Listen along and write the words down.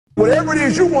Whatever it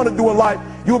is you want to do in life,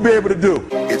 you'll be able to do.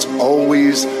 It's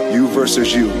always you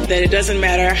versus you. That it doesn't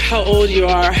matter how old you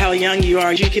are, how young you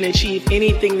are, you can achieve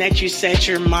anything that you set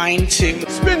your mind to.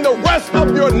 Spend the rest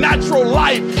of your natural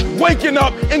life waking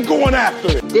up and going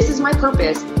after it. This is my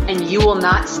purpose, and you will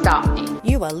not stop me.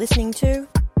 You are listening to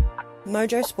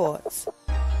Mojo Sports.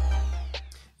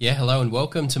 Yeah, hello and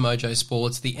welcome to Mojo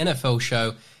Sports, the NFL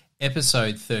show,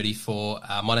 episode 34.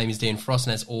 My name is Dan Frost,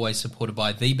 and as always, supported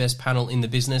by the best panel in the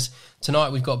business.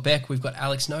 Tonight we've got Beck, we've got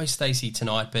Alex, no Stacey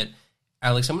tonight, but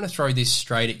Alex, I'm going to throw this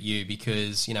straight at you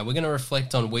because, we're going to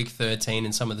reflect on Week 13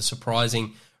 and some of the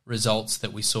surprising results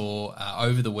that we saw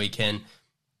over the weekend.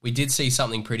 We did see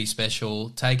something pretty special.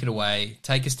 Take it away.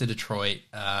 Take us to Detroit.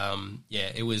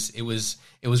 It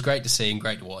was great to see and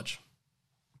great to watch.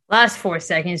 Last 4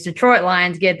 seconds, Detroit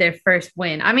Lions get their first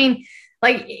win. I mean,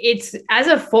 it's as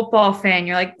a football fan,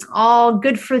 you're like, oh,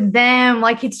 good for them.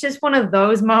 It's just one of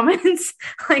those moments.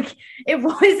 It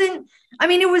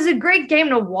was a great game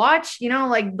to watch.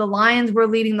 The Lions were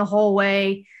leading the whole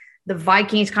way. The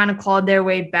Vikings kind of clawed their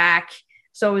way back.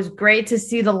 So it was great to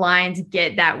see the Lions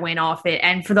get that win off it.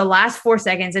 And for the last 4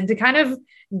 seconds and to kind of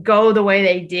go the way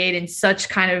they did in such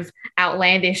kind of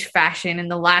outlandish fashion in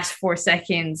the last 4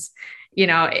 seconds,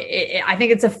 I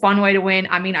think it's a fun way to win.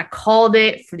 I mean, I called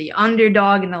it for the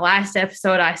underdog in the last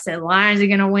episode. I said Lions are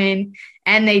going to win,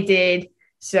 and they did.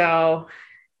 So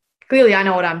clearly I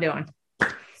know what I'm doing.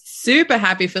 Super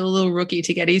happy for the little rookie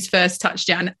to get his first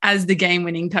touchdown as the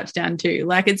game-winning touchdown too.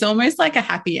 It's almost like a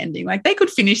happy ending. They could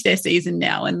finish their season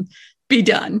now and be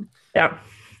done. Yeah.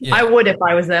 I would if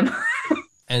I was them.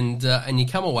 And you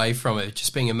come away from it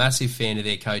just being a massive fan of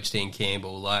their coach, Dan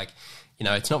Campbell.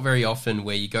 It's not very often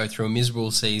where you go through a miserable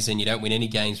season, you don't win any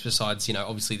games besides,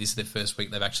 obviously this is their first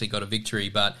week they've actually got a victory,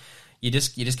 but you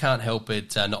just can't help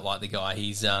but not like the guy.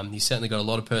 He's certainly got a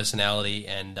lot of personality,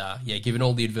 and given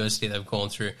all the adversity they've gone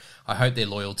through, I hope they're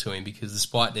loyal to him because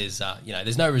despite there's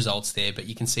no results there, but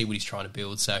you can see what he's trying to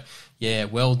build. So yeah,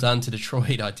 well done to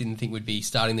Detroit. I didn't think we'd be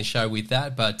starting the show with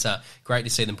that, but great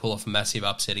to see them pull off a massive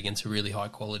upset against a really high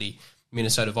quality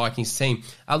Minnesota Vikings team.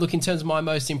 Look, in terms of my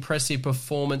most impressive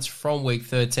performance from Week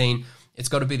 13, it's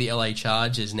got to be the LA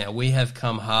Chargers. Now, we have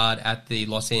come hard at the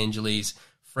Los Angeles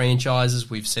franchises.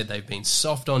 We've said they've been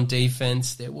soft on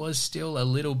defense. There was still a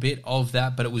little bit of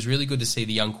that, but it was really good to see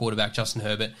the young quarterback, Justin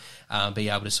Herbert, be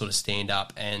able to sort of stand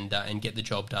up and get the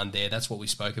job done there. That's what we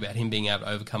spoke about, him being able to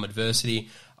overcome adversity,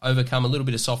 overcome a little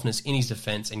bit of softness in his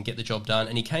defense and get the job done.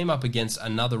 And he came up against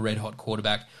another red-hot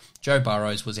quarterback. Joe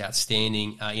Burrows was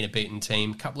outstanding in a beaten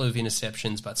team. A couple of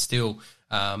interceptions, but still,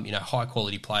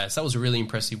 high-quality players. That was a really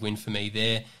impressive win for me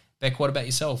there. Beck, what about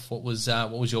yourself? What was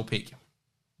your pick?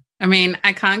 I mean,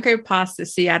 I can't go past the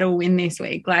Seattle win this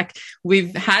week.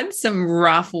 We've had some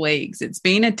rough weeks. It's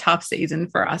been a tough season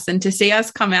for us. And to see us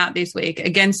come out this week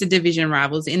against the division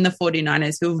rivals in the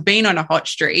 49ers, who have been on a hot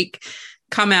streak,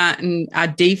 come out and our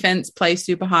defense plays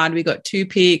super hard. We got 2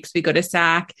 picks, we got a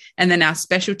sack, and then our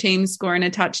special teams scoring a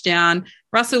touchdown.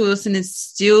 Russell Wilson is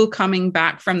still coming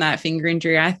back from that finger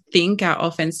injury. I think our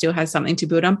offense still has something to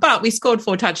build on, but we scored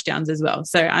 4 touchdowns as well.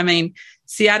 So,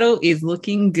 Seattle is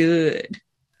looking good.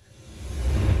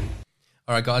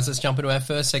 All right, guys, let's jump into our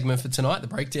first segment for tonight, the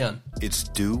breakdown. It's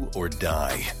do or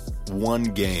die. One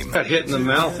game. Got hit in the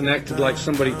mouth and acted like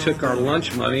somebody took our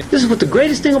lunch money. This is what the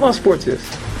greatest thing about sports is.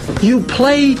 You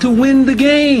play to win the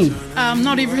game.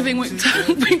 Not everything went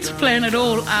to plan at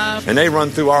all. And they run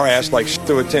through our ass like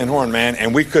through a tin horn, man,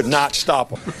 and we could not stop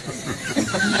them.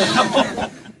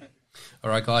 All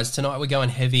right, guys, tonight we're going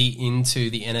heavy into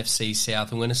the NFC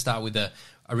South. I'm going to start with a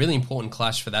really important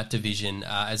clash for that division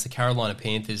as the Carolina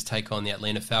Panthers take on the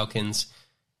Atlanta Falcons.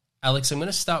 Alex, I'm going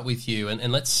to start with you,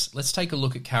 and let's take a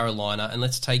look at Carolina, and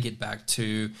let's take it back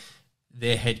to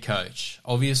their head coach.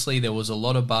 Obviously, there was a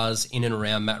lot of buzz in and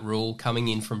around Matt Rule coming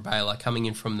in from Baylor, coming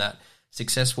in from that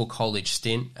successful college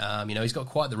stint. He's got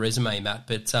quite the resume, Matt,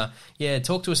 but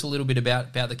talk to us a little bit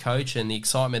about the coach and the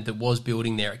excitement that was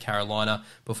building there at Carolina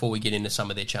before we get into some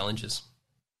of their challenges.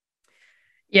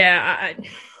 Yeah,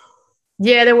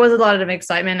 there was a lot of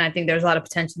excitement. I think there's a lot of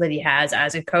potential that he has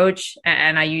as a coach,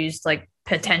 and I used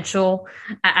potential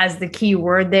as the key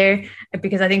word there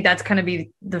because I think that's kind of be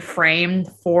the frame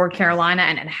for Carolina,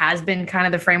 and it has been kind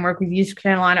of the framework we've used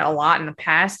Carolina a lot in the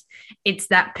past. It's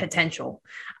that potential.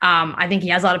 I think he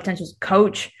has a lot of potential as a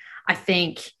coach. I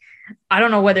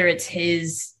don't know whether it's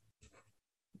his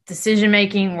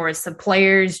decision-making or it's the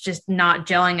players just not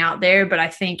gelling out there, but I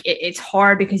think it's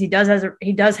hard because he does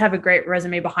have a great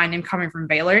resume behind him coming from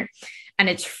Baylor. And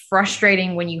it's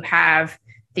frustrating when you have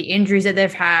the injuries that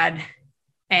they've had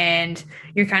and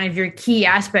your key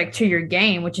aspect to your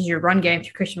game, which is your run game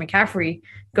through Christian McCaffrey,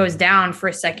 goes down for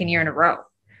a second year in a row.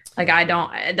 Like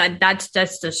that's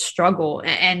just a struggle.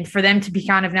 And for them to be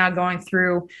kind of now going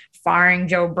through firing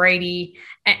Joe Brady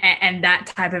and that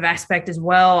type of aspect as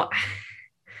well,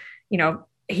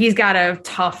 he's got a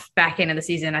tough back end of the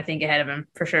season, I think, ahead of him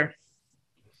for sure.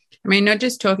 I mean, not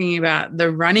just talking about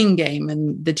the running game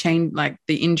and the change, like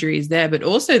the injuries there, but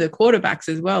also the quarterbacks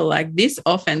as well. Like this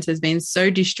offense has been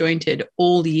so disjointed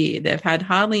all year. They've had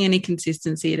hardly any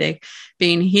consistency. They've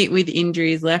been hit with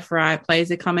injuries left, right.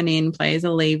 Players are coming in, players are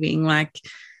leaving. Like,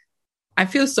 I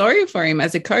feel sorry for him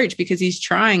as a coach because he's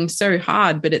trying so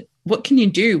hard, but what can you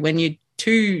do when your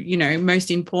two, most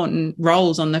important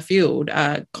roles on the field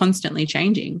are constantly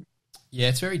changing? Yeah,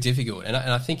 it's very difficult. And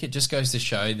I think it just goes to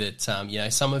show that,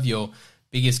 some of your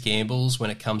biggest gambles when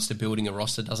it comes to building a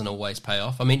roster doesn't always pay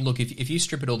off. I mean, look, if you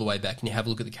strip it all the way back and you have a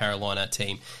look at the Carolina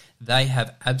team, they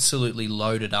have absolutely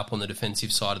loaded up on the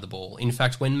defensive side of the ball. In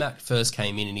fact, when Matt first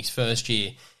came in his first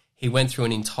year, he went through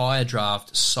an entire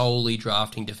draft solely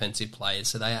drafting defensive players.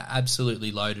 So they are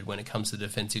absolutely loaded when it comes to the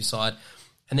defensive side.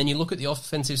 And then you look at the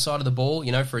offensive side of the ball,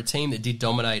 for a team that did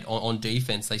dominate on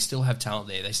defense, they still have talent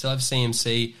there. They still have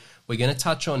CMC. We're going to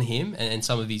touch on him and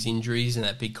some of his injuries and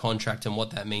that big contract and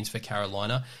what that means for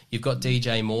Carolina. You've got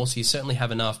DJ Moore, so you certainly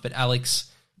have enough. But Alex,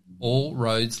 all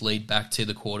roads lead back to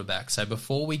the quarterback. So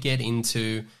before we get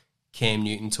into Cam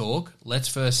Newton talk, let's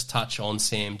first touch on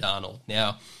Sam Darnold.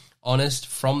 Now, honest,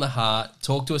 from the heart,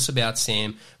 talk to us about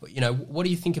Sam. What do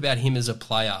you think about him as a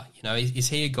player? Is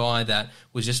he a guy that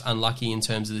was just unlucky in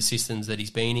terms of the systems that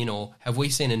he's been in, or have we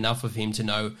seen enough of him to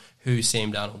know who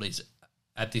Sam Darnold is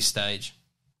at this stage?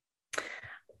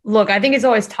 Look, I think it's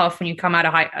always tough when you come out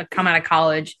of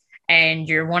college and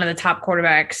you're one of the top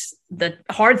quarterbacks. The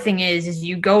hard thing is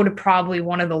you go to probably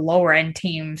one of the lower end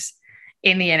teams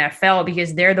in the NFL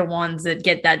because they're the ones that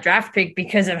get that draft pick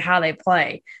because of how they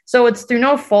play. So it's through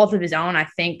no fault of his own. I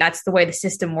think that's the way the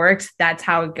system works. That's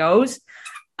how it goes.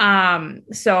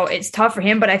 So it's tough for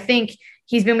him, but I think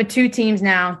he's been with two teams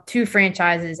now, two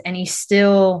franchises, and he's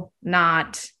still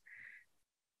not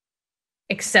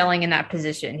excelling in that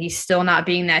position. He's still not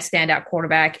being that standout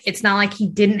quarterback. It's not like he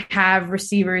didn't have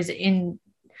receivers in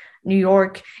New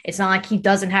York. It's not like he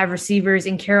doesn't have receivers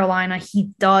in Carolina. He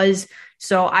does.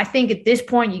 So I think at this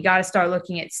point, you got to start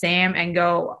looking at Sam and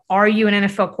go, are you an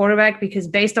NFL quarterback? Because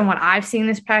based on what I've seen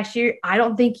this past year, I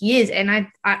don't think he is. And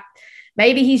I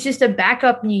maybe he's just a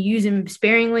backup and you use him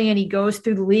sparingly and he goes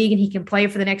through the league and he can play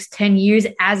for the next 10 years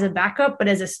as a backup. But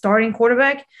as a starting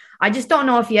quarterback, I just don't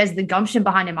know if he has the gumption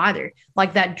behind him either,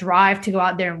 like that drive to go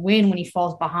out there and win when he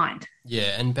falls behind.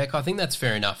 Yeah, and Beck, I think that's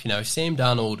fair enough. If Sam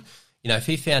Darnold, if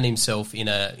he found himself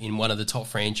in one of the top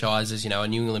franchises, a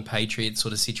New England Patriots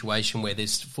sort of situation where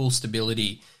there's full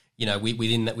stability,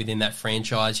 within that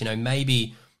franchise,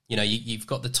 maybe you've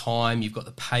got the time, you've got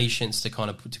the patience to kind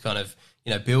of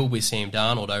build with Sam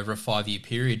Darnold over a 5-year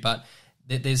period, but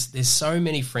there's so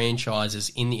many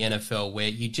franchises in the NFL where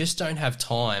you just don't have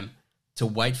time to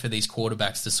wait for these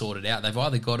quarterbacks to sort it out. They've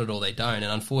either got it or they don't.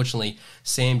 And unfortunately,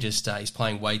 Sam just is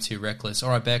playing way too reckless. All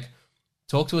right, Beck,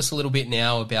 talk to us a little bit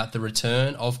now about the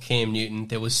return of Cam Newton.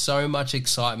 There was so much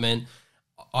excitement.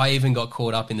 I even got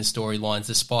caught up in the storylines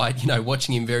despite,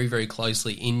 watching him very, very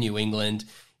closely in New England.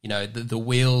 The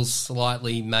wheels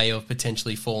slightly may have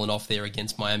potentially fallen off there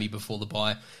against Miami before the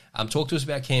bye. Talk to us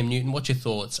about Cam Newton. What's your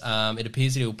thoughts? It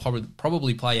appears that he'll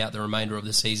probably play out the remainder of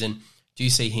the season. Do you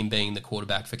see him being the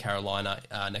quarterback for Carolina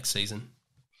next season?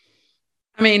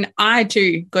 I mean, I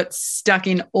too got stuck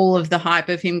in all of the hype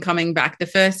of him coming back. The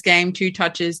first game, 2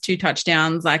 touches, 2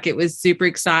 touchdowns. Like, it was super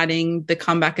exciting. The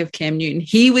comeback of Cam Newton.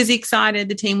 He was excited.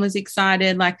 The team was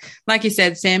excited. Like you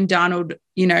said, Sam Darnold,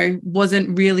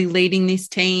 wasn't really leading this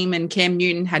team, and Cam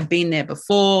Newton had been there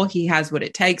before. He has what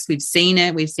it takes. We've seen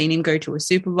it. We've seen him go to a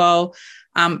Super Bowl.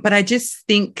 But I just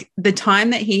think the time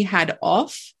that he had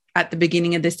off at the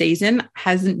beginning of the season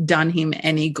hasn't done him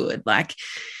any good.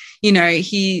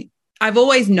 I've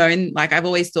always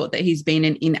thought that he's been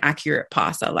an inaccurate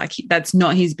passer. That's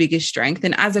not his biggest strength.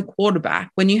 And as a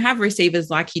quarterback, when you have receivers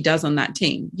like he does on that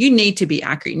team, you need to be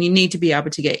accurate and you need to be able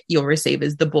to get your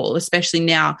receivers the ball, especially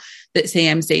now that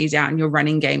CMC is out and your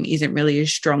running game isn't really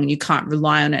as strong. You can't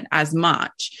rely on it as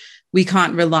much. We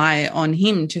can't rely on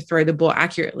him to throw the ball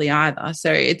accurately either.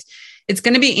 So it's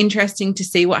going to be interesting to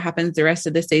see what happens the rest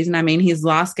of the season. I mean, his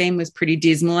last game was pretty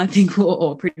dismal, I think,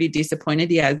 or pretty disappointed.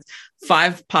 He has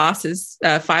 5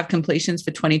 completions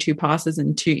for 22 passes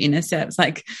and 2 intercepts.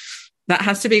 That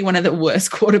has to be one of the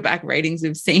worst quarterback ratings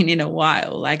we've seen in a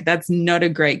while. That's not a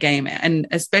great game. And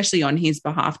especially on his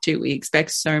behalf too, we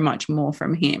expect so much more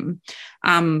from him.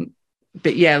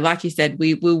 But yeah, like you said,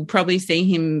 we will probably see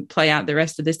him play out the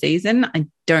rest of the season. I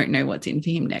don't know what's in for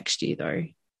him next year, though.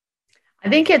 I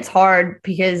think it's hard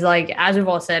because, like, as we've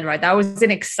all said, right, that was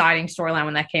an exciting storyline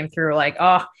when that came through. Like,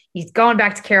 oh, he's going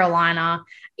back to Carolina.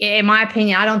 In my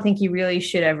opinion, I don't think he really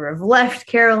should ever have left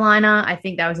Carolina. I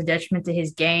think that was a detriment to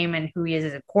his game and who he is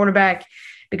as a quarterback,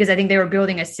 because I think they were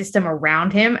building a system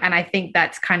around him. And I think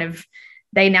that's kind of,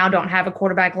 they now don't have a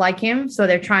quarterback like him. So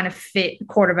they're trying to fit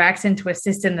quarterbacks into a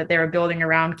system that they were building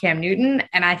around Cam Newton.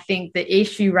 And I think the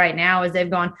issue right now is they've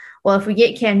gone, well, if we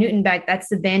get Cam Newton back, that's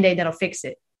the Band-Aid that'll fix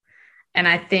it. And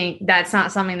I think that's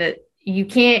not something that you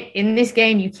can't, in this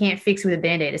game, you can't fix with a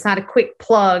Band-Aid. It's not a quick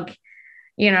plug,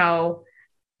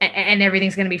 and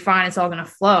everything's going to be fine. It's all going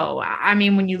to flow. I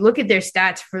mean, when you look at their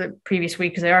stats for the previous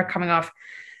week, because they are coming off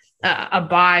a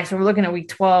bye. So we're looking at week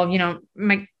 12,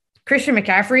 Christian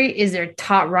McCaffrey is their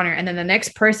top runner. And then the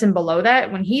next person below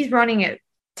that, when he's running at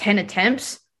 10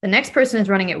 attempts, the next person is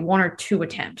running at 1 or 2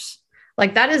 attempts.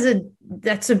 Like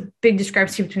that's a big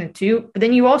discrepancy between the two. But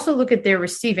then you also look at their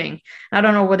receiving. I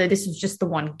don't know whether this is just the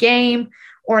one game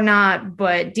or not,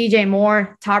 but DJ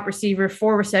Moore, top receiver,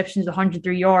 4 receptions,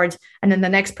 103 yards. And then the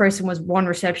next person was 1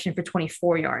 reception for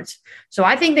 24 yards. So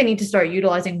I think they need to start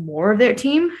utilizing more of their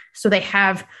team so they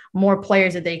have more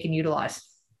players that they can utilize.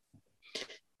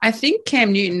 I think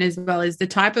Cam Newton as well is the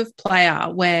type of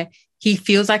player where he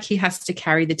feels like he has to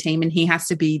carry the team and he has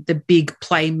to be the big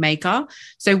playmaker.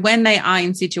 So when they are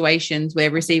in situations where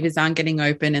receivers aren't getting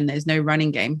open and there's no running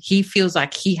game, he feels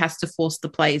like he has to force the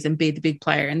plays and be the big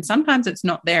player. And sometimes it's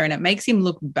not there, and it makes him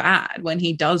look bad when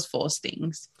he does force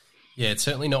things. Yeah, it's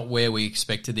certainly not where we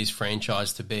expected this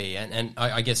franchise to be. And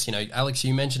I guess, Alex,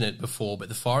 you mentioned it before, but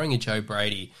the firing of Joe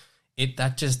Brady,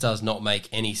 that just does not make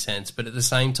any sense. But at the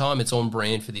same time, it's on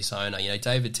brand for this owner.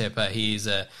 David Tepper, he's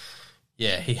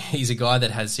a guy that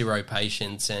has zero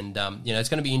patience, and it's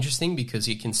going to be interesting because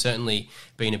he can certainly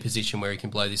be in a position where he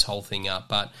can blow this whole thing up.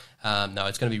 But no,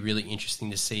 it's going to be really interesting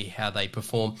to see how they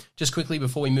perform. Just quickly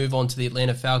before we move on to the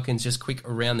Atlanta Falcons, just quick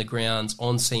around the grounds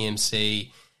on CMC.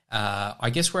 I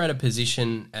guess we're at a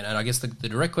position, and I guess the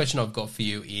direct question I've got for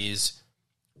you is,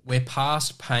 we're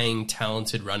past paying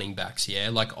talented running backs, yeah?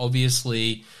 Like,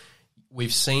 obviously,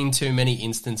 we've seen too many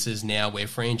instances now where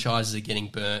franchises are getting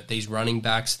burnt. These running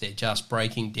backs, they're just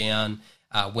breaking down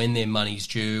when their money's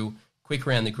due. Quick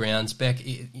around the grounds. Beck,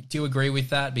 do you agree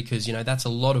with that? Because, that's a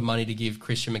lot of money to give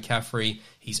Christian McCaffrey.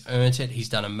 He's earned it. He's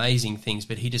done amazing things,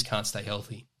 but he just can't stay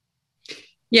healthy.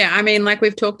 Yeah, I mean, like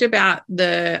we've talked about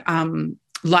the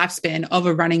lifespan of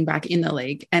a running back in the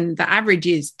league, and the average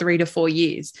is 3 to 4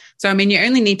 years. So, I mean, you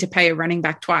only need to pay a running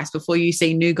back twice before you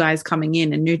see new guys coming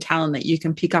in and new talent that you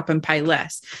can pick up and pay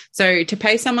less. So to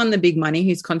pay someone the big money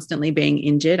who's constantly being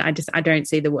injured, I don't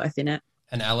see the worth in it.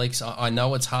 And Alex, I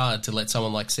know it's hard to let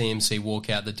someone like CMC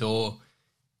walk out the door.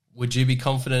 Would you be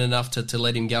confident enough to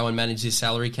let him go and manage his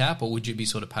salary cap, or would you be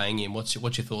sort of paying him? What's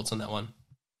your thoughts on that one?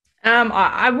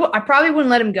 I probably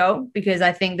wouldn't let him go, because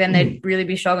I think then they'd really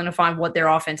be struggling to find what their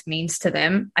offense means to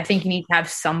them. I think you need to have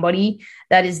somebody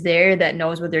that is there that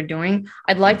knows what they're doing.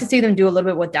 I'd like to see them do a little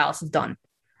bit what Dallas has done,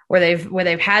 where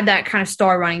they've had that kind of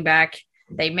star running back.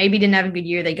 They maybe didn't have a good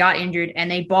year. They got injured, and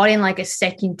they bought in like a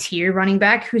second tier running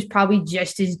back who's probably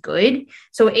just as good.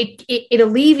 So it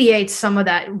alleviates some of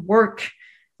that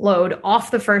workload off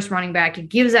the first running back. It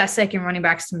gives that second running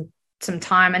back some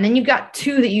time, and then you've got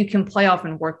 2 that you can play off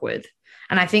and work with.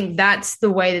 And I think that's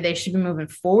the way that they should be moving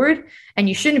forward. And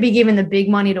you shouldn't be giving the big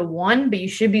money to one, but you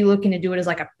should be looking to do it as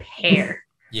like a pair.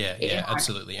 Yeah,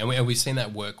 absolutely. And we've seen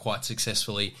that work quite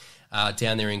successfully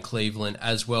down there in Cleveland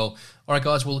as well. All right,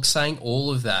 guys, well, saying all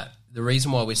of that, the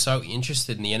reason why we're so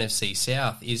interested in the NFC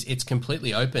South is it's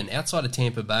completely open. Outside of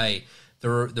Tampa Bay, the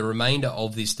remainder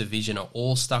of this division are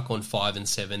all stuck on 5 and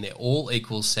 7. They're all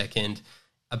equal second.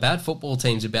 A bad football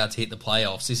team's about to hit the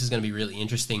playoffs. This is going to be really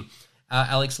interesting.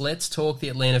 Alex, let's talk the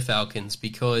Atlanta Falcons,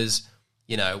 because,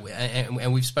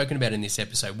 and we've spoken about in this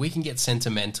episode, we can get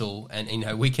sentimental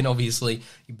and, we can obviously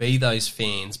be those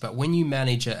fans. But when you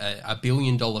manage a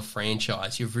billion-dollar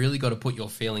franchise, you've really got to put your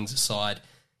feelings aside.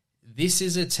 This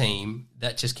is a team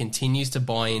that just continues to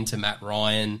buy into Matt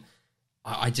Ryan.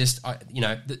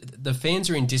 The fans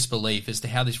are in disbelief as to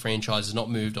how this franchise has not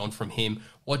moved on from him.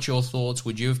 What's your thoughts?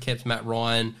 Would you have kept Matt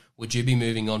Ryan? Would you be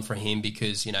moving on for him?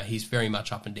 Because, he's very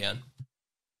much up and down.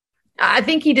 I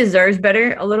think he deserves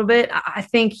better a little bit. I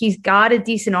think he's got a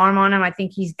decent arm on him. I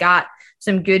think he's got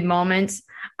some good moments.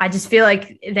 I just feel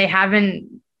like they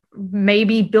haven't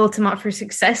maybe built him up for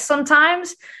success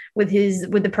sometimes with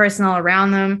the personnel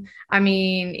around them. I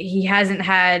mean, he hasn't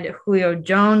had Julio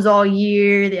Jones all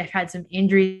year. They've had some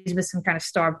injuries with some kind of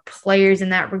star players in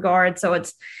that regard. So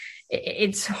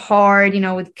it's hard,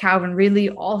 with Calvin Ridley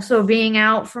also being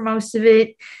out for most of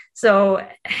it. So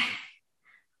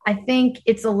I think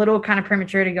it's a little kind of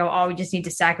premature to go, oh, we just need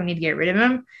to sack him, we need to get rid of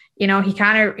him.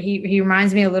 He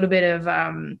reminds me a little bit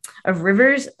of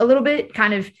Rivers, a little bit,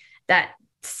 kind of that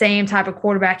same type of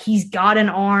quarterback. He's got an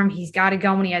arm, he's got to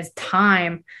go when he has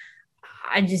time.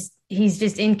 He's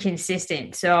just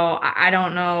inconsistent. So I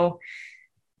don't know.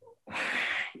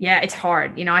 Yeah, it's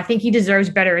hard. I think he deserves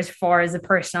better as far as the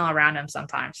personnel around him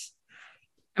sometimes.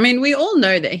 I mean, we all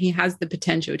know that he has the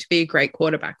potential to be a great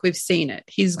quarterback. We've seen it.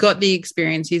 He's got the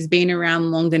experience. He's been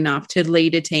around long enough to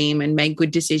lead a team and make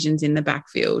good decisions in the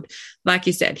backfield. Like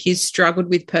you said, he's struggled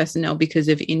with personnel because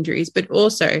of injuries, but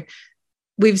also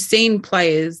we've seen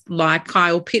players like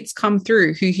Kyle Pitts come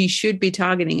through who he should be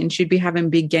targeting and should be having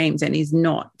big games, and he's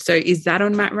not. So is that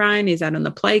on Matt Ryan? Is that on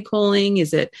the play calling?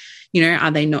 Is it,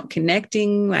 are they not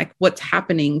connecting? Like, what's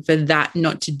happening for that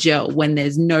not to gel when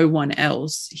there's no one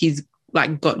else he's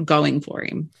got going for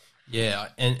him? Yeah,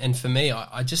 and for me,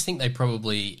 I just think they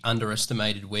probably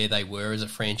underestimated where they were as a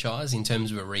franchise in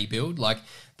terms of a rebuild. Like,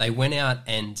 they went out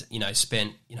and,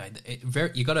 spent,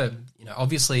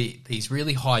 obviously these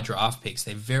really high draft picks,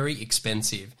 they're very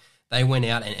expensive. They went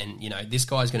out and this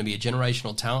guy's going to be a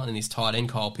generational talent, and this tight end,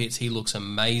 Kyle Pitts, he looks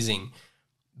amazing.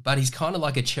 But he's kind of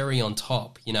like a cherry on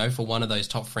top, for one of those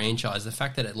top franchises. The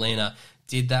fact that Atlanta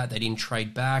did that, they didn't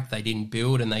trade back, they didn't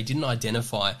build, and they didn't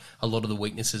identify a lot of the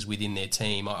weaknesses within their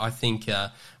team. I think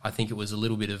it was a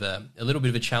little bit of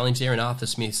a challenge there, and Arthur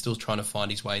Smith's still trying to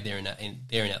find his way there in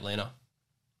Atlanta.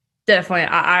 Definitely,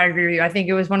 I agree with you. I think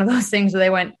it was one of those things where they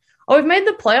went, "Oh, we've made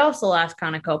the playoffs the last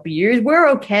kind of couple of years. We're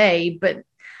okay," but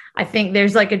I think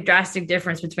there's like a drastic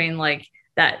difference between like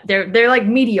that. They're like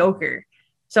mediocre.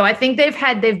 So I think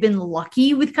they've been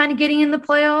lucky with kind of getting in the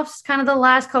playoffs kind of the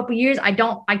last couple of years. I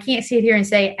can't sit here and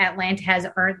say Atlanta has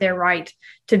earned their right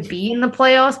to be in the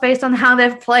playoffs based on how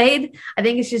they've played. I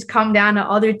think it's just come down to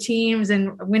other teams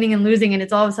and winning and losing, and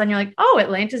it's all of a sudden you're like, oh,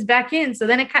 Atlanta's back in. So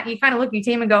then you kind of look at your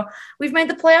team and go, we've made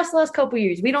the playoffs the last couple of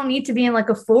years. We don't need to be in like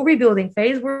a full rebuilding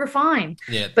phase. We're fine.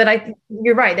 Yeah. But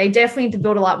you're right. They definitely need to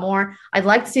build a lot more. I'd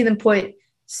like to see them put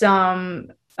some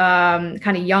kind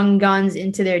of young guns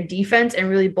into their defense and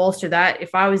really bolster that.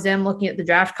 If I was them looking at the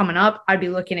draft coming up, I'd be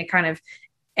looking at kind of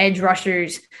edge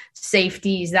rushers,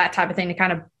 safeties, that type of thing to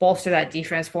kind of bolster that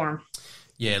defense for them.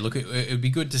 Yeah, look, it would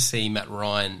be good to see Matt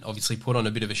Ryan obviously put on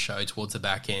a bit of a show towards the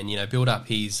back end, build up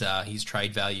his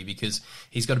trade value, because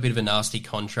he's got a bit of a nasty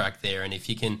contract there. And if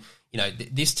you can,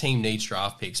 this team needs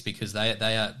draft picks because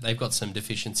they've got some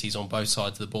deficiencies on both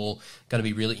sides of the ball. Going to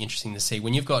be really interesting to see.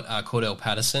 When you've got Cordell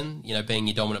Patterson, being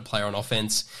your dominant player on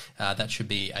offense, that should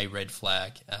be a red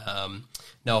flag.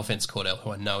 No offense, Cordell,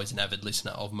 who I know is an avid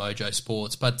listener of Mojo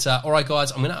Sports. But all right,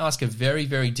 guys, I'm going to ask a very,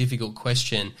 very difficult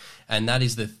question, and that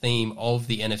is the theme of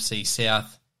the NFC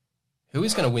South. Who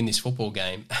is going to win this football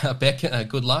game? Beck,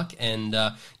 good luck, and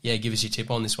give us your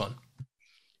tip on this one.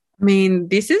 I mean,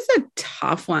 this is a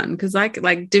tough one because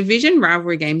like division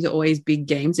rivalry games are always big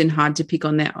games and hard to pick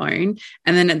on their own.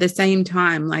 And then at the same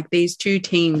time, like these two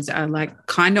teams are like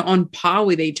kind of on par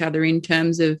with each other in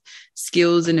terms of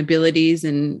skills and abilities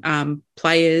and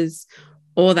players,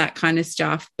 all that kind of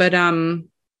stuff. But I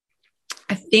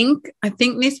think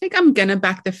this week I'm going to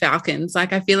back the Falcons.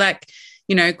 Like I feel like,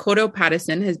 Cordell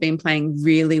Patterson has been playing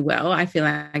really well. I feel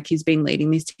like he's been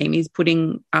leading this team. He's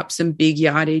putting up some big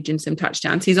yardage and some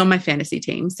touchdowns. He's on my fantasy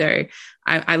team, so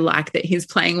I like that he's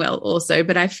playing well also.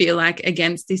 But I feel like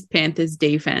against this Panthers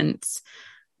defense,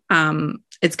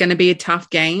 it's going to be a tough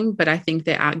game, but I think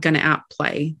they're going to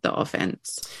outplay the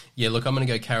offense. Yeah, look, I'm going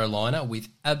to go Carolina with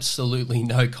absolutely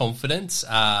no confidence.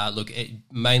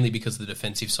 Mainly because of the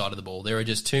defensive side of the ball. There are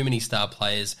just too many star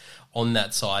players on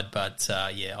that side, but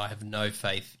I have no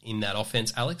faith in that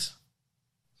offense. Alex?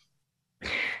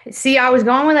 See, I was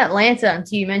going with Atlanta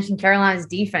until you mentioned Carolina's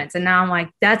defense, and now I'm like,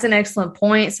 that's an excellent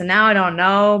point. So now I don't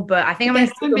know, but I think I'm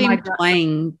going to be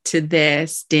playing to their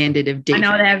standard of defense.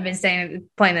 I know they have been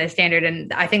playing their standard,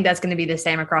 and I think that's going to be the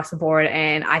same across the board.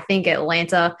 And I think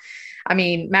Atlanta, I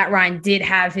mean, Matt Ryan did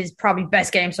have his probably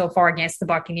best game so far against the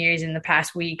Buccaneers in the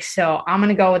past week. So I'm going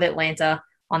to go with Atlanta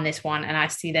on this one, and I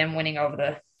see them winning over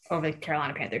the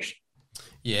Carolina Panthers.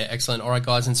 Yeah, excellent. All right,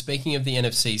 guys, and speaking of the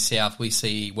NFC South, we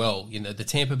see, the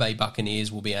Tampa Bay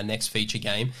Buccaneers will be our next feature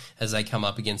game as they come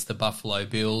up against the Buffalo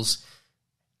Bills.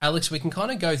 Alex, we can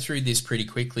kind of go through this pretty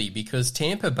quickly because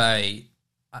Tampa Bay,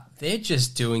 they're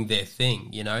just doing their thing,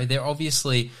 They're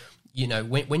obviously,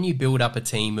 when you build up a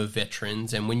team of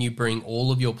veterans and when you bring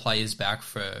all of your players back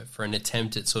for an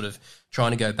attempt at sort of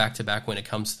trying to go back-to-back when it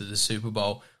comes to the Super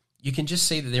Bowl, you can just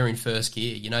see that they're in first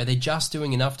gear. You know, they're just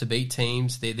doing enough to beat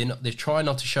teams. They're trying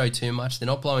not to show too much. They're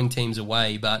not blowing teams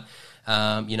away, but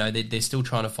you know, they're still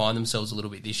trying to find themselves a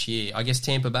little bit this year. I guess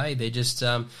Tampa Bay, they're just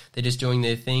doing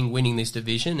their thing, winning this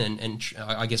division, and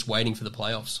I guess waiting for the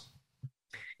playoffs.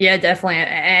 Yeah, definitely.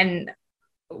 And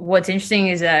what's interesting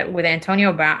is that with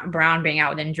Antonio Brown being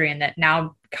out with injury and that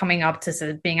now coming up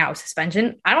to being out with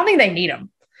suspension, I don't think they need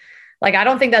him. Like, I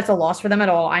don't think that's a loss for them at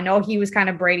all. I know he was kind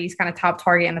of Brady's kind of top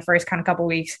target in the first kind of couple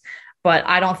weeks, but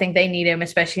I don't think they need him,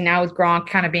 especially now with Gronk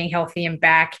kind of being healthy and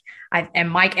back, and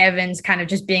Mike Evans kind of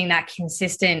just being that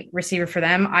consistent receiver for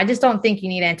them. I just don't think you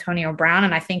need Antonio Brown,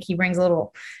 and I think he brings a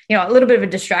little bit of a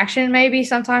distraction maybe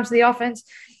sometimes to the offense.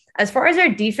 As far as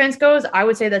their defense goes, I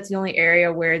would say that's the only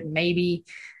area where maybe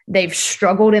they've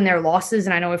struggled in their losses,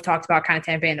 and I know we've talked about kind of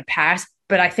Tampa Bay in the past,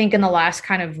 but I think in the last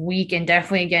kind of week and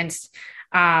definitely against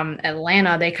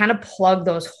Atlanta, they kind of plugged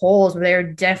those holes where they were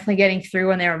definitely getting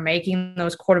through and they were making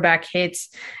those quarterback hits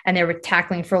and they were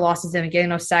tackling for losses and getting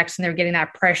those sacks and they were getting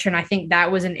that pressure. And I think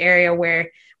that was an area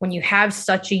where when you have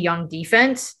such a young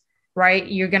defense, right,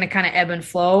 you're going to kind of ebb and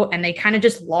flow, and they kind of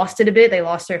just lost it a bit. They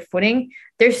lost their footing.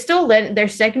 They're still their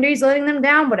secondary's letting them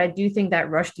down, but I do think that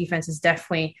rush defense is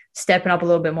definitely stepping up a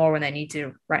little bit more when they need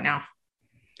to right now.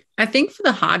 I think for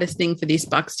the hardest thing for this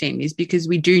Bucs team is because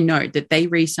we do know that they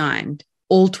re-signed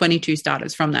all 22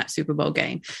 starters from that Super Bowl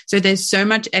game. So there's so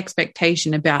much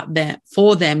expectation about them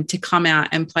for them to come out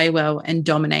and play well and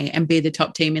dominate and be the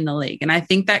top team in the league. And I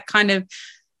think that kind of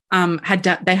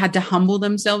they had to humble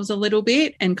themselves a little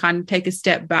bit and kind of take a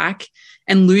step back,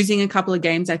 and losing a couple of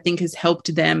games, I think, has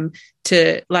helped them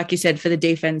to, like you said, for the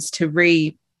defense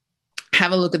to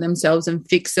have a look at themselves and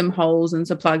fix some holes and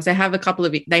some plugs. They had a couple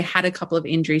of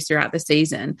injuries throughout the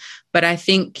season, but I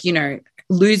think, you know,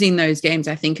 losing those games,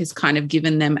 I think, has kind of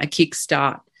given them a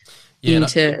kickstart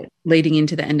leading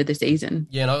into the end of the season.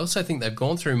 Yeah, and I also think they've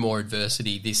gone through more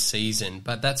adversity this season,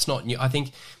 but that's not new. I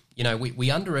think, you know, we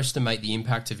underestimate the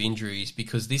impact of injuries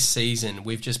because this season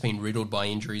we've just been riddled by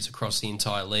injuries across the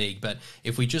entire league. But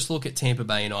if we just look at Tampa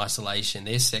Bay in isolation,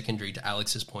 their secondary, to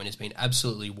Alex's point, has been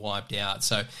absolutely wiped out.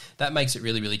 So that makes it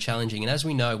really, really challenging. And as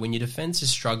we know, when your defense is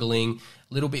struggling,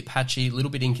 a little bit patchy, a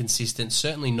little bit inconsistent,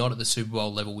 certainly not at the Super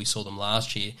Bowl level we saw them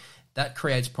last year, that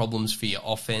creates problems for your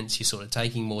offense. You're sort of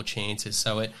taking more chances.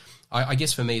 So I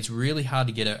guess for me, it's really hard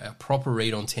to get a proper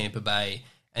read on Tampa Bay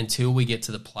until we get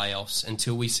to the playoffs,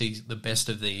 until we see the best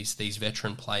of these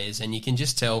veteran players. And you can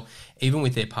just tell, even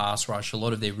with their pass rush, a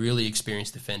lot of their really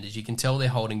experienced defenders, you can tell they're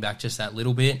holding back just that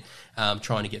little bit,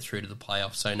 trying to get through to the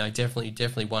playoffs. So no,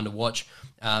 definitely one to watch.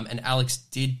 And Alex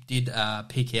did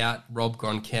pick out Rob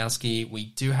Gronkowski. We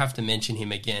do have to mention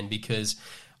him again because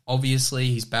obviously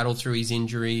he's battled through his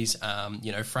injuries,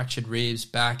 fractured ribs,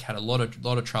 back, had a lot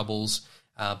of troubles.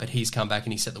 But he's come back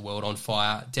and he set the world on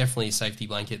fire. Definitely a safety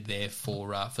blanket there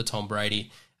for Tom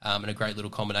Brady, and a great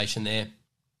little combination there.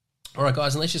 All right,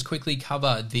 guys, and let's just quickly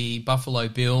cover the Buffalo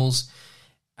Bills.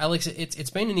 Alex,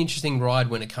 it's been an interesting ride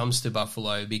when it comes to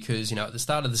Buffalo because, you know, at the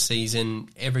start of the season,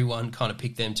 everyone kind of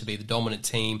picked them to be the dominant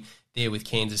team there with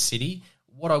Kansas City.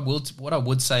 What I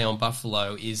would say on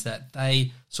Buffalo is that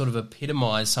they sort of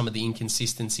epitomize some of the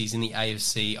inconsistencies in the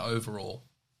AFC overall.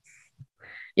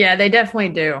 Yeah, they definitely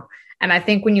do. And I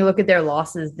think when you look at their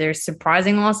losses, they're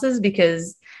surprising losses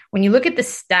because when you look at the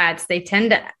stats, they tend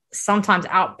to sometimes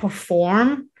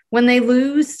outperform when they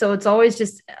lose. So it's always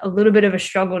just a little bit of a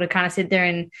struggle to kind of sit there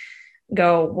and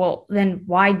go, well, then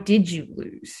why did you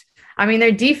lose? I mean,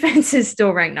 their defense is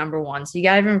still ranked number one. So you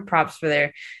got to give them props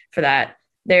for that.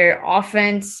 Their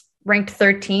offense ranked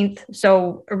 13th.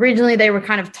 So originally they were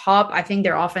kind of top. I think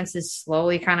their offense is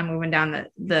slowly kind of moving down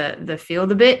the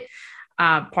field a bit.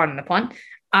 Pardon the pun.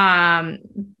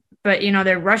 But, you know,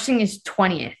 their rushing is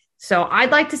 20th. So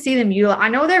I'd like to see them utilize. I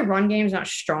know their run game is not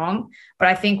strong, but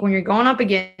I think when you're going up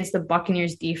against the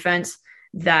Buccaneers defense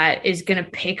that is going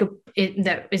to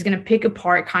pick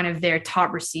apart kind of their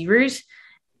top receivers,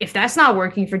 if that's not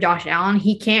working for Josh Allen,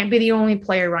 he can't be the only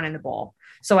player running the ball.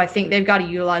 So I think they've got to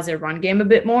utilize their run game a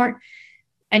bit more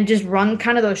and just run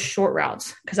kind of those short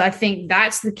routes, because I think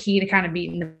that's the key to kind of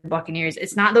beating the Buccaneers.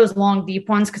 It's not those long, deep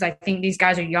ones, because I think these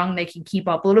guys are young. They can keep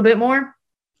up a little bit more.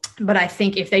 But I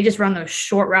think if they just run those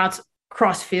short routes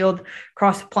cross field,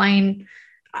 cross the plane,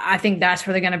 I think that's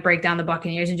where they're going to break down the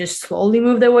Buccaneers and just slowly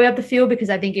move their way up the field, because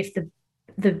I think if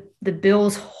the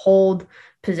Bills hold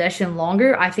possession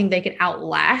longer, I think they can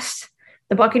outlast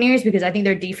the Buccaneers, because I think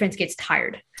their defense gets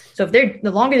tired. So if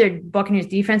the longer their Buccaneers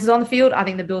defense is on the field, I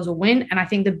think the Bills will win. And I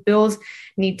think the Bills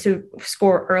need to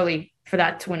score early for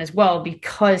that to win as well,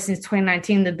 because since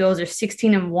 2019, the Bills are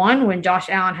 16-1 when Josh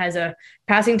Allen has a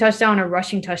passing touchdown, a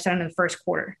rushing touchdown in the first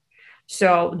quarter.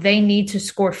 So they need to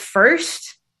score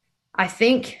first, I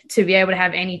think, to be able to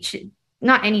have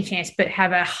not any chance, but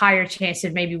have a higher chance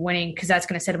of maybe winning, because that's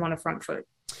going to set them on the front foot.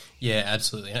 Yeah,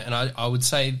 absolutely. And I would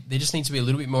say there just needs to be a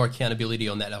little bit more accountability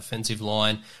on that offensive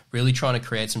line, really trying to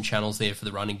create some channels there for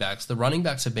the running backs. The running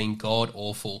backs have been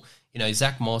god-awful.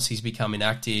 Zach Moss, he's become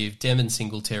inactive. Devin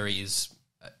Singletary is...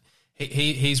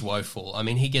 He's woeful. I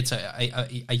mean, he gets a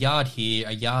yard here,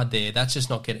 a yard there. That's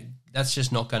just not going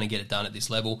to get it done at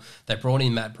this level. They brought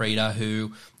in Matt Breida,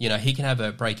 who, he can have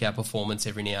a breakout performance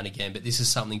every now and again, but this is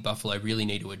something Buffalo really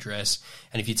need to address.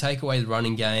 And if you take away the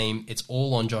running game, it's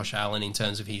all on Josh Allen in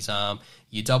terms of his arm.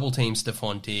 You double team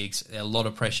Stephon Diggs, a lot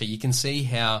of pressure. You can see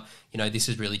how, this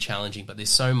is really challenging, but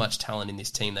there's so much talent in this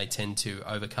team, they tend to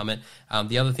overcome it.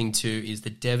 The other thing too is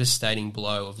the devastating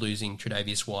blow of losing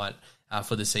Tre'Davious White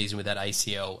for the season with that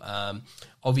ACL.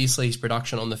 Obviously, his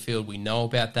production on the field, we know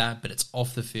about that, but it's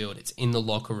off the field. It's in the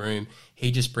locker room.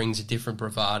 He just brings a different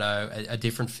bravado, a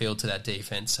different feel to that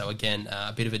defense. So, again,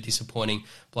 a bit of a disappointing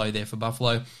blow there for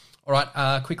Buffalo. All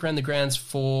right, quick round the grounds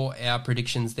for our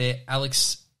predictions there.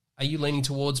 Alex, are you leaning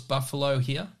towards Buffalo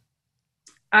here?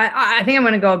 I think I'm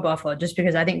going to go with Buffalo just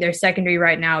because I think their secondary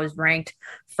right now is ranked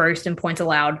first in points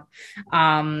allowed.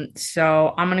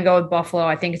 So I'm going to go with Buffalo.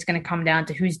 I think it's going to come down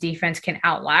to whose defense can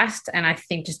outlast. And I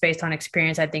think just based on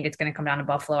experience, I think it's going to come down to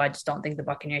Buffalo. I just don't think the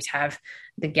Buccaneers have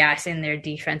the gas in their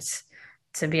defense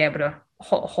to be able to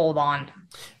hold on.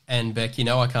 And Beck,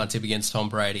 I can't tip against Tom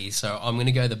Brady, so I'm going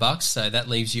to go the Bucs. So that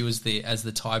leaves you as the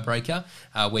tiebreaker.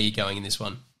 Where are you going in this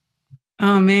one?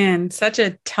 Oh, man, such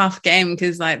a tough game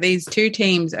because these two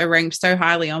teams are ranked so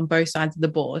highly on both sides of the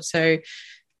ball. So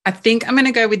I think I'm going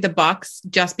to go with the Bucs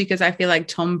just because I feel like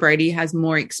Tom Brady has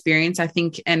more experience, I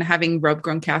think, and having Rob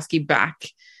Gronkowski back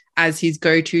as his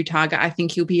go-to target, I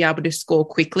think he'll be able to score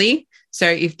quickly. So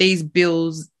if this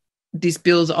Bills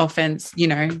offense,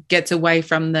 gets away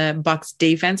from the Bucs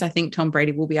defense, I think Tom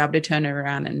Brady will be able to turn it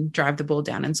around and drive the ball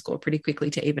down and score pretty quickly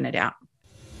to even it out.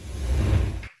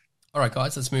 All right,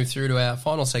 guys, let's move through to our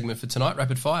final segment for tonight,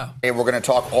 Rapid Fire. Hey, we're going to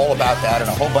talk all about that and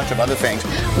a whole bunch of other things.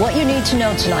 What you need to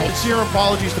know tonight. Sincere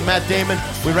apologies to Matt Damon.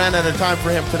 We ran out of time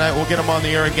for him tonight. We'll get him on the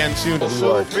air again soon.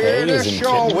 Oh,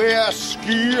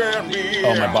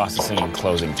 my boss is singing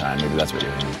Closing Time. Maybe that's what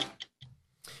you're hearing.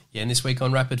 Yeah, and this week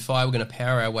on Rapid Fire, we're going to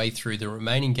power our way through the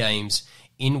remaining games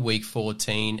in Week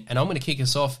 14. And I'm going to kick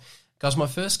us off. Guys, my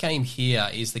first game here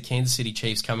is the Kansas City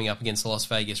Chiefs coming up against the Las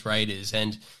Vegas Raiders.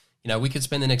 And we could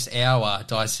spend the next hour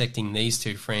dissecting these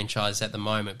two franchises at the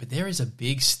moment, but there is a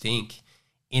big stink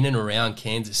in and around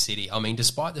Kansas City. I mean,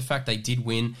 despite the fact they did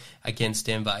win against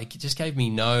Denver, it just gave me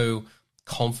no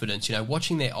confidence.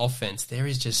 Watching their offense, there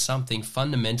is just something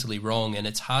fundamentally wrong, and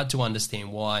it's hard to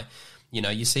understand why.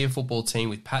 You see a football team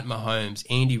with Pat Mahomes,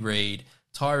 Andy Reid,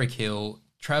 Tyreek Hill,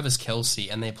 Travis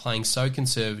Kelce, and they're playing so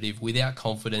conservative without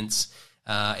confidence.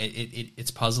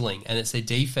 It's puzzling, and it's their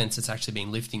defense that's actually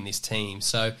been lifting this team.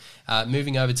 So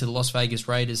moving over to the Las Vegas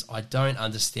Raiders, I don't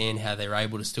understand how they're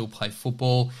able to still play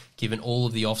football given all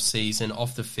of the off-season,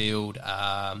 off-the-field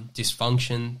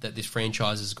dysfunction that this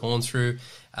franchise has gone through.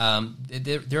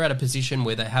 They're at a position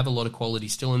where they have a lot of quality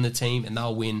still in the team, and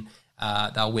they'll win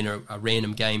a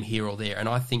random game here or there. And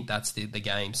I think that's the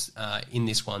games in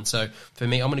this one. So for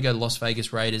me, I'm going to go to Las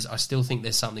Vegas Raiders. I still think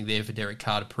there's something there for Derek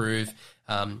Carr to prove.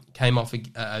 Came off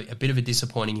a bit of a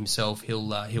disappointing himself. He'll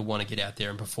want to get out there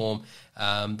and perform.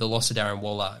 The loss of Darren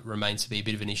Waller remains to be a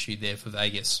bit of an issue there for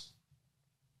Vegas.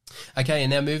 Okay,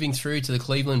 and now moving through to the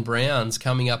Cleveland Browns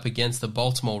coming up against the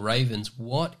Baltimore Ravens.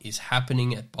 What is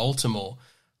happening at Baltimore?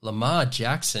 Lamar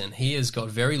Jackson, he has got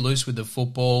very loose with the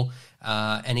football,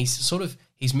 and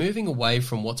he's moving away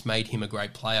from what's made him a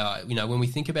great player. When we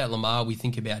think about Lamar, we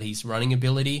think about his running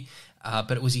ability,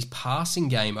 but it was his passing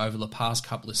game over the past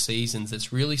couple of seasons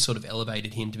that's really sort of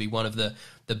elevated him to be one of the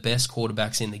best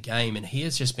quarterbacks in the game, and he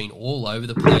has just been all over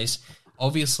the place.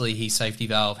 Obviously, his safety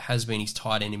valve has been his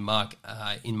tight end in Mark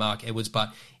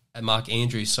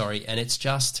Andrews, and it's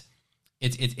just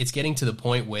it's getting to the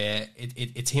point where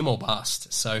it's him or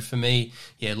bust. So for me,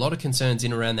 a lot of concerns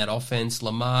in around that offense.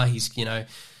 Lamar,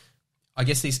 I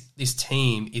guess this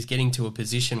team is getting to a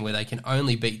position where they can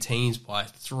only beat teams by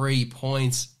 3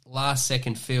 points.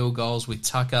 Last-second field goals with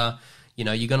Tucker. You're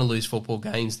going to lose football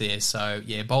games there. So,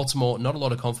 Baltimore, not a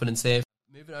lot of confidence there.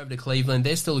 Moving over to Cleveland,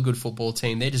 they're still a good football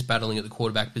team. They're just battling at the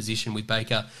quarterback position with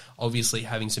Baker obviously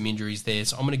having some injuries there.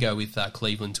 So I'm going to go with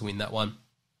Cleveland to win that one.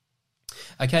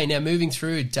 Okay, now moving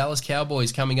through, Dallas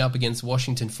Cowboys coming up against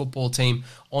Washington football team.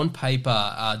 On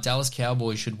paper, Dallas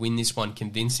Cowboys should win this one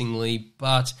convincingly,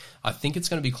 but I think it's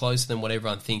going to be closer than what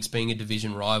everyone thinks, being a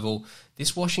division rival.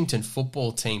 This Washington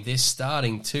football team, they're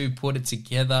starting to put it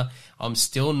together. I'm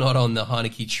still not on the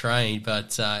Heineke train,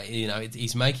 but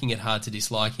he's making it hard to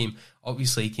dislike him.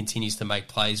 Obviously, he continues to make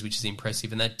plays, which is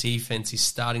impressive, and that defense is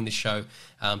starting to show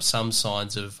some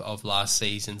signs of last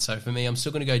season. So for me, I'm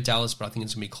still going to go Dallas, but I think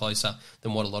it's going to be closer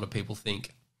than what a lot of people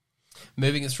think.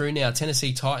 Moving it through now,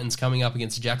 Tennessee Titans coming up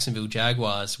against the Jacksonville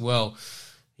Jaguars. Well,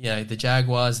 the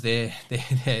Jaguars, they're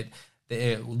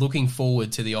looking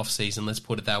forward to the offseason, let's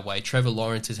put it that way. Trevor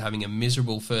Lawrence is having a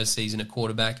miserable first season at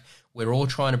quarterback. We're all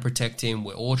trying to protect him.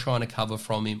 We're all trying to cover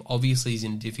from him. Obviously, he's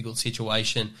in a difficult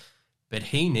situation, but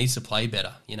he needs to play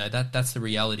better. That's the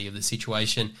reality of the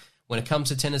situation. When it comes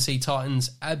to Tennessee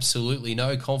Titans, absolutely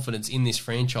no confidence in this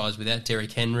franchise without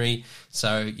Derrick Henry.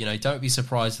 So, don't be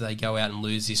surprised if they go out and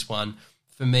lose this one.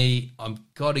 For me, I've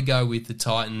got to go with the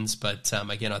Titans, but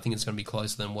again, I think it's going to be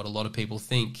closer than what a lot of people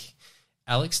think.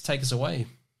 Alex, take us away.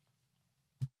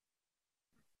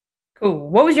 Cool.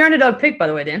 What was your underdog pick, by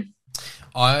the way, Dan?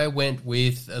 I went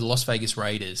with Las Vegas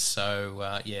Raiders.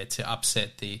 So, to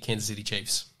upset the Kansas City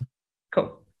Chiefs.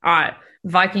 Cool. All right.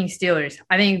 Vikings Steelers.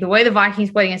 I think the way the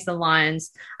Vikings played against the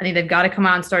Lions, I think they've got to come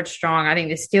out and start strong. I think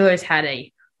the Steelers had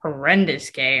a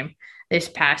horrendous game this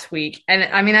past week. And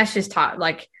I mean, that's just par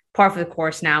for the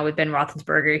course now with Ben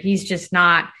Roethlisberger. He's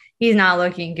not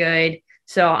looking good.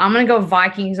 So I'm going to go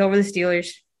Vikings over the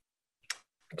Steelers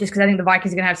just because I think the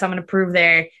Vikings are going to have something to prove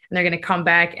there and they're going to come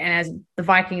back. And as the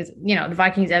Vikings, the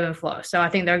Vikings ebb and flow. So I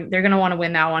think they're going to want to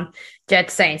win that one.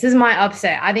 Jets Saints. This is my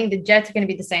upset. I think the Jets are going to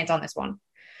beat the Saints on this one.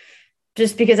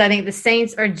 Just because I think the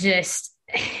Saints are just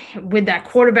with that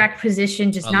quarterback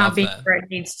position just not being where it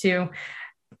needs to,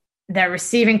 that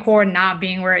receiving core not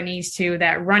being where it needs to,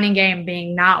 that running game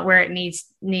being not where it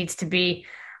needs to be.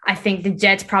 I think the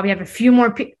Jets probably have a few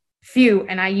more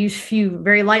and I use few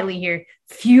very lightly here,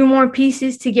 few more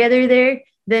pieces together there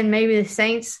than maybe the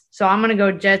Saints. So I'm going to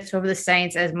go Jets over the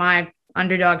Saints as my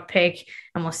underdog pick,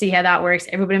 and we'll see how that works.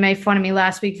 Everybody made fun of me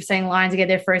last week for saying Lions to get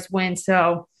their first win.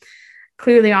 So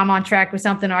clearly I'm on track with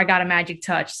something, or I got a magic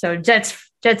touch. So Jets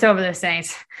over the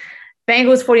Saints.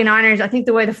 Bengals, 49ers. I think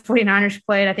the way the 49ers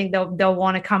played, I think they'll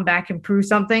want to come back and prove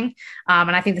something.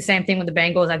 And I think the same thing with the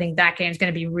Bengals. I think that game is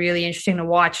going to be really interesting to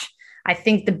watch. I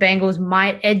think the Bengals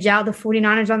might edge out the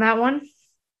 49ers on that one,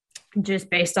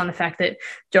 just based on the fact that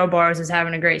Joe Burrow is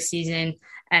having a great season.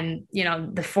 And,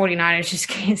 the 49ers just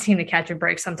can't seem to catch a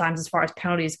break sometimes as far as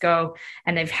penalties go.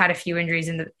 And they've had a few injuries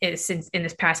in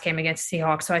this past game against the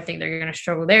Seahawks. So I think they're going to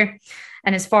struggle there.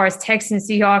 And as far as Texans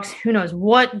Seahawks, who knows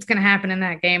what's going to happen in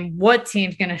that game, what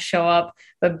team's going to show up.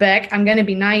 But Beck, I'm going to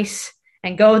be nice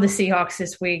and go with the Seahawks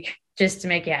this week just to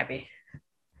make you happy.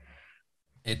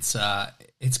 It's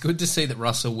good to see that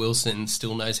Russell Wilson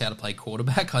still knows how to play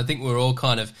quarterback. I think we're all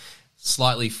kind of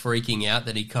slightly freaking out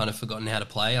that he kind of forgotten how to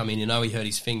play. I mean, he hurt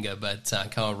his finger, but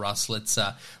come on, Russ, let's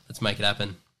make it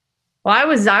happen. Well, I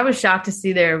was shocked to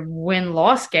see their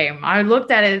win-loss game. I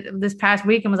looked at it this past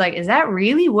week and was like, is that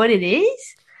really what it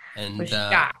is?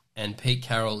 And Pete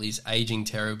Carroll is aging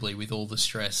terribly with all the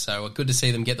stress. So good to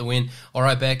see them get the win. All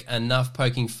right, Beck, enough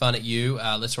poking fun at you.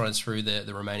 Let's run us through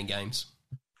the remaining games.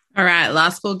 All right,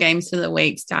 last 4 games for the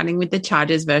week, starting with the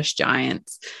Chargers versus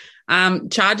Giants.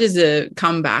 Chargers are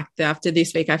come back after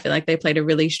this week. I feel like they played a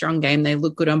really strong game. They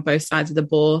look good on both sides of the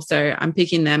ball. So I'm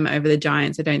picking them over the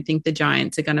Giants. I don't think the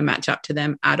Giants are going to match up to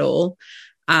them at all.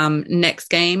 Next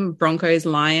game, Broncos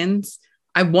Lions.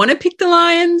 I want to pick the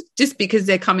Lions just because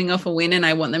they're coming off a win and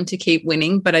I want them to keep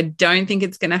winning, but I don't think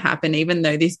it's going to happen, even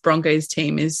though this Broncos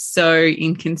team is so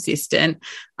inconsistent.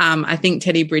 I think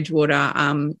Teddy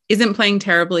Bridgewater isn't playing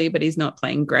terribly, but he's not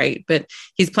playing great, but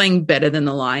he's playing better than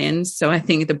the Lions. So I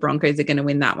think the Broncos are going to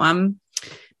win that one.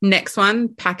 Next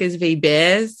one, Packers v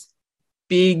Bears.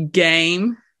 Big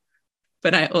game.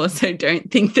 But I also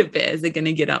don't think the Bears are going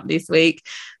to get up this week.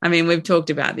 I mean, we've talked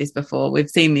about this before. We've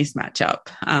seen this matchup,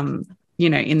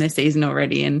 in the season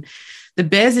already. And the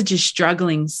Bears are just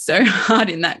struggling so hard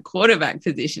in that quarterback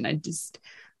position.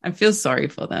 I feel sorry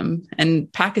for them.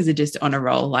 And Packers are just on a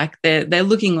roll. Like they're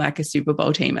looking like a Super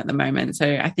Bowl team at the moment.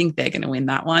 So I think they're going to win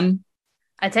that one.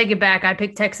 I take it back. I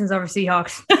picked Texans over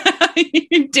Seahawks.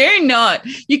 You do not.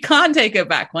 You can't take it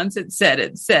back. Once it's said,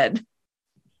 it's said.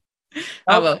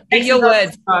 Oh, well, eat your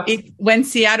words. When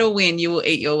Seattle win, you will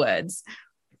eat your words.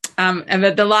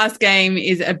 But the last game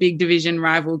is a big division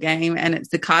rival game, and it's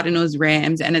the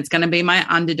Cardinals-Rams, and it's going to be my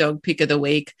underdog pick of the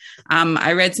week.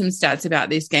 I read some stats about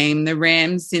this game. The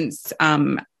Rams, since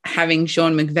having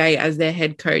Sean McVay as their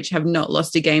head coach, have not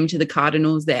lost a game to the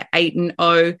Cardinals. They're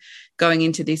 8-0 going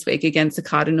into this week against the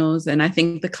Cardinals. And I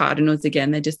think the Cardinals,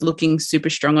 again, they're just looking super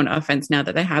strong on offense now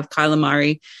that they have Kyler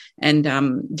Murray and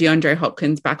DeAndre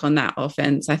Hopkins back on that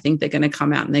offense. I think they're going to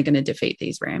come out and they're going to defeat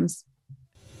these Rams.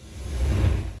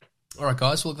 All right,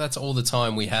 guys. Well, that's all the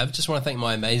time we have. Just want to thank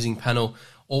my amazing panel,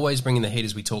 always bringing the heat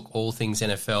as we talk all things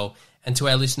NFL. And to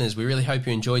our listeners, we really hope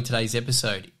you enjoyed today's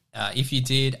episode. If you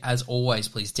did, as always,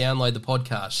 please download the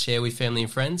podcast, share with family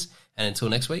and friends, and until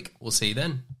next week, we'll see you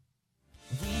then.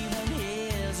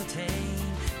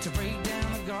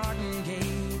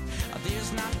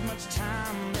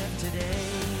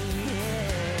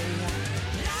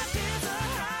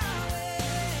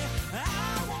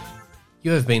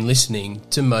 You have been listening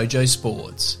to Mojo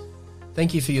Sports.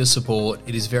 Thank you for your support.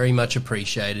 It is very much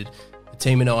appreciated. The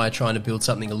team and I are trying to build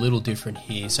something a little different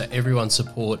here, so everyone's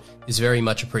support is very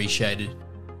much appreciated.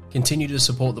 Continue to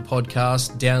support the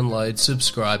podcast, download,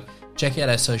 subscribe, check out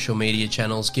our social media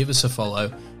channels, give us a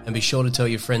follow, and be sure to tell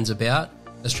your friends about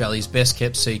Australia's best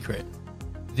kept secret.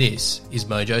 This is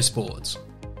Mojo Sports.